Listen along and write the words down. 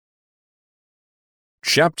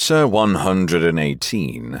Chapter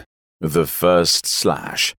 118. The First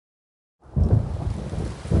Slash.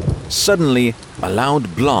 Suddenly, a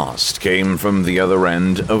loud blast came from the other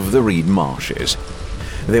end of the reed marshes.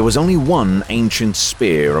 There was only one ancient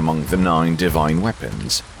spear among the 9 divine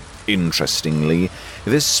weapons. Interestingly,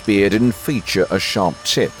 this spear didn't feature a sharp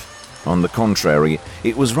tip. On the contrary,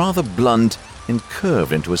 it was rather blunt and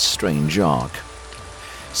curved into a strange arc.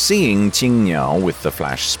 Seeing Qing Niao with the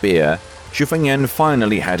flash spear, Xu Fengnian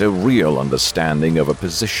finally had a real understanding of her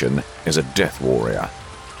position as a death warrior.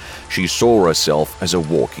 She saw herself as a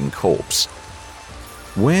walking corpse.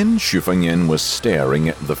 When Xu Fengnian was staring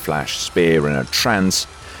at the flash spear in a trance,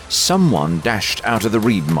 someone dashed out of the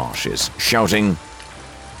reed marshes, shouting,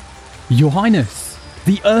 "Your Highness,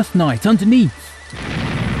 the Earth Knight underneath!"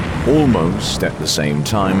 Almost at the same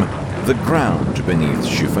time, the ground beneath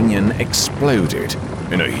Xu Fengnian exploded,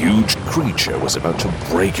 and a huge creature was about to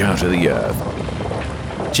break out of the earth.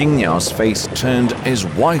 Qing Niao's face turned as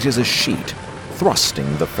white as a sheet,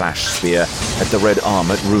 thrusting the flash spear at the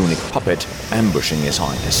red-armored runic puppet ambushing His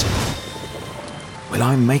Highness. "Will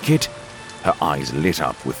I make it?" Her eyes lit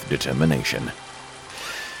up with determination.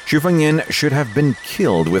 Xu Fengnian should have been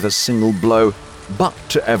killed with a single blow, but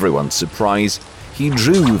to everyone's surprise, he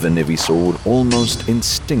drew the Nivi sword almost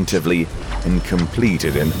instinctively and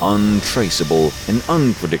completed an untraceable and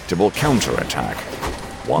unpredictable counterattack.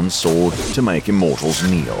 One sword to make immortals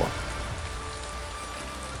kneel.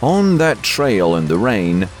 On that trail in the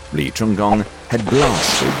rain, Li Chunggong had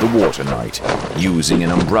blasted the Water Knight, using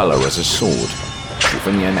an umbrella as a sword. Xu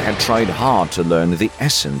Fengnian had tried hard to learn the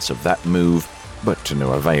essence of that move, but to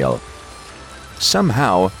no avail.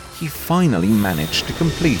 Somehow, he finally managed to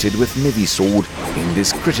complete it with Nivi sword in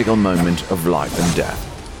this critical moment of life and death.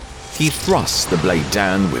 He thrust the blade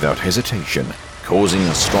down without hesitation, causing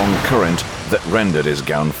a strong current that rendered his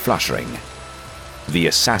gown fluttering. The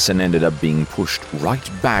assassin ended up being pushed right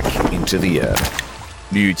back into the earth.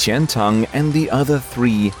 Liu Qiantang and the other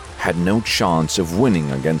 3 had no chance of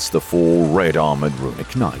winning against the 4 red-armored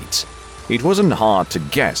runic knights. It wasn't hard to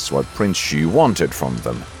guess what Prince Xu wanted from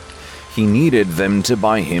them. He needed them to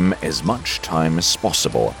buy him as much time as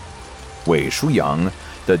possible. Wei Shuyang,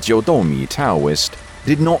 the Jiudomi Taoist,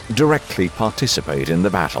 did not directly participate in the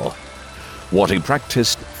battle. What he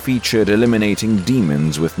practiced featured eliminating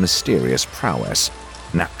demons with mysterious prowess.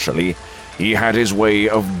 Naturally, he had his way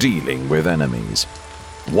of dealing with enemies.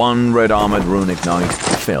 One red-armored runic knight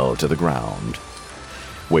fell to the ground.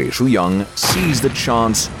 Wei Shuyang seized the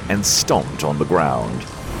chance and stomped on the ground.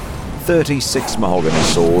 36 mahogany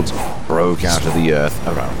swords broke out of the earth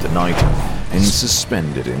around the knight and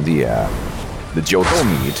suspended in the air. The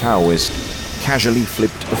Jiudomi Taoist casually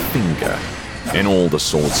flipped a finger, and all the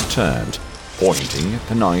swords turned, pointing at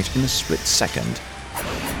the knight in a split second.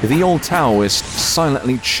 The old Taoist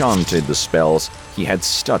silently chanted the spells he had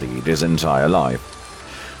studied his entire life.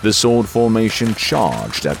 The sword formation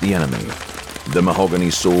charged at the enemy. The mahogany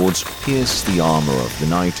swords pierced the armor of the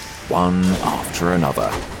knight, one after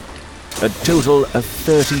another. A total of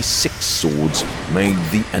 36 swords made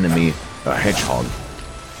the enemy a hedgehog.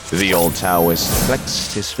 The old Taoist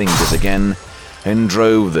flexed his fingers again and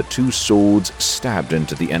drove the 2 swords stabbed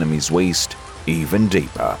into the enemy's waist even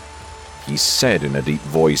deeper. He said in a deep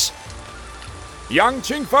voice, "Yang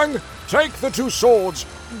Qingfeng, take the 2 swords!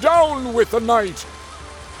 Down with the knight!"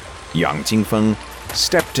 Yang Qingfeng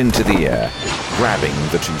stepped into the air, grabbing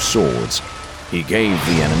the 2 swords. He gave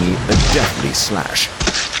the enemy a deathly slash.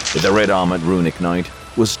 The red-armored runic knight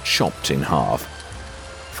was chopped in half.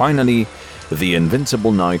 Finally, the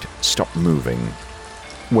invincible knight stopped moving.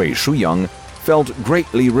 Wei Shuyang felt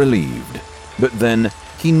greatly relieved, but then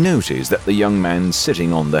he noticed that the young man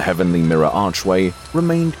sitting on the heavenly mirror archway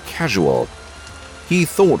remained casual. He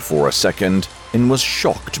thought for a second and was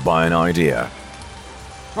shocked by an idea.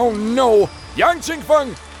 "Oh no! Yang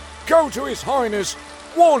Qingfeng! Go to His Highness!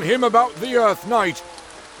 Warn him about the Earth Knight!"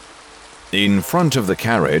 In front of the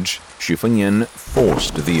carriage, Xu Fengnian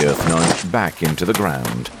forced the Earth Knight back into the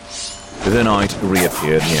ground. The knight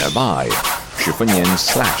reappeared nearby. Xu Fengnian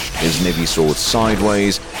slashed his Nivi sword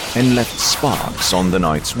sideways and left sparks on the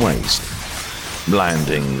knight's waist.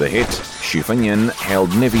 Landing the hit, Xu Fengnian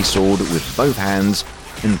held Nivi sword with both hands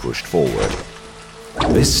and pushed forward.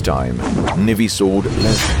 This time, Nivi sword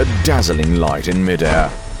left a dazzling light in midair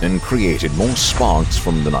and created more sparks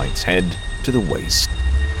from the knight's head to the waist.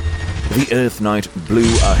 The Earth Knight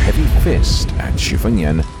blew a heavy fist at Xu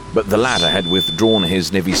Fengnian, but the latter had withdrawn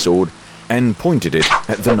his Nivi sword and pointed it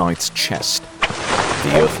at the knight's chest.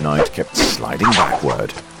 The Earth Knight kept sliding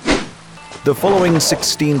backward. The following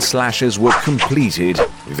 16 slashes were completed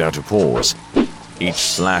without a pause. Each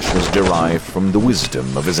slash was derived from the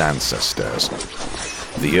wisdom of his ancestors.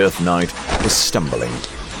 The Earth Knight was stumbling.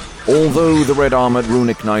 Although the red-armored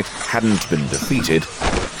runic knight hadn't been defeated,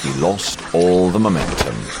 he lost all the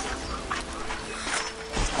momentum.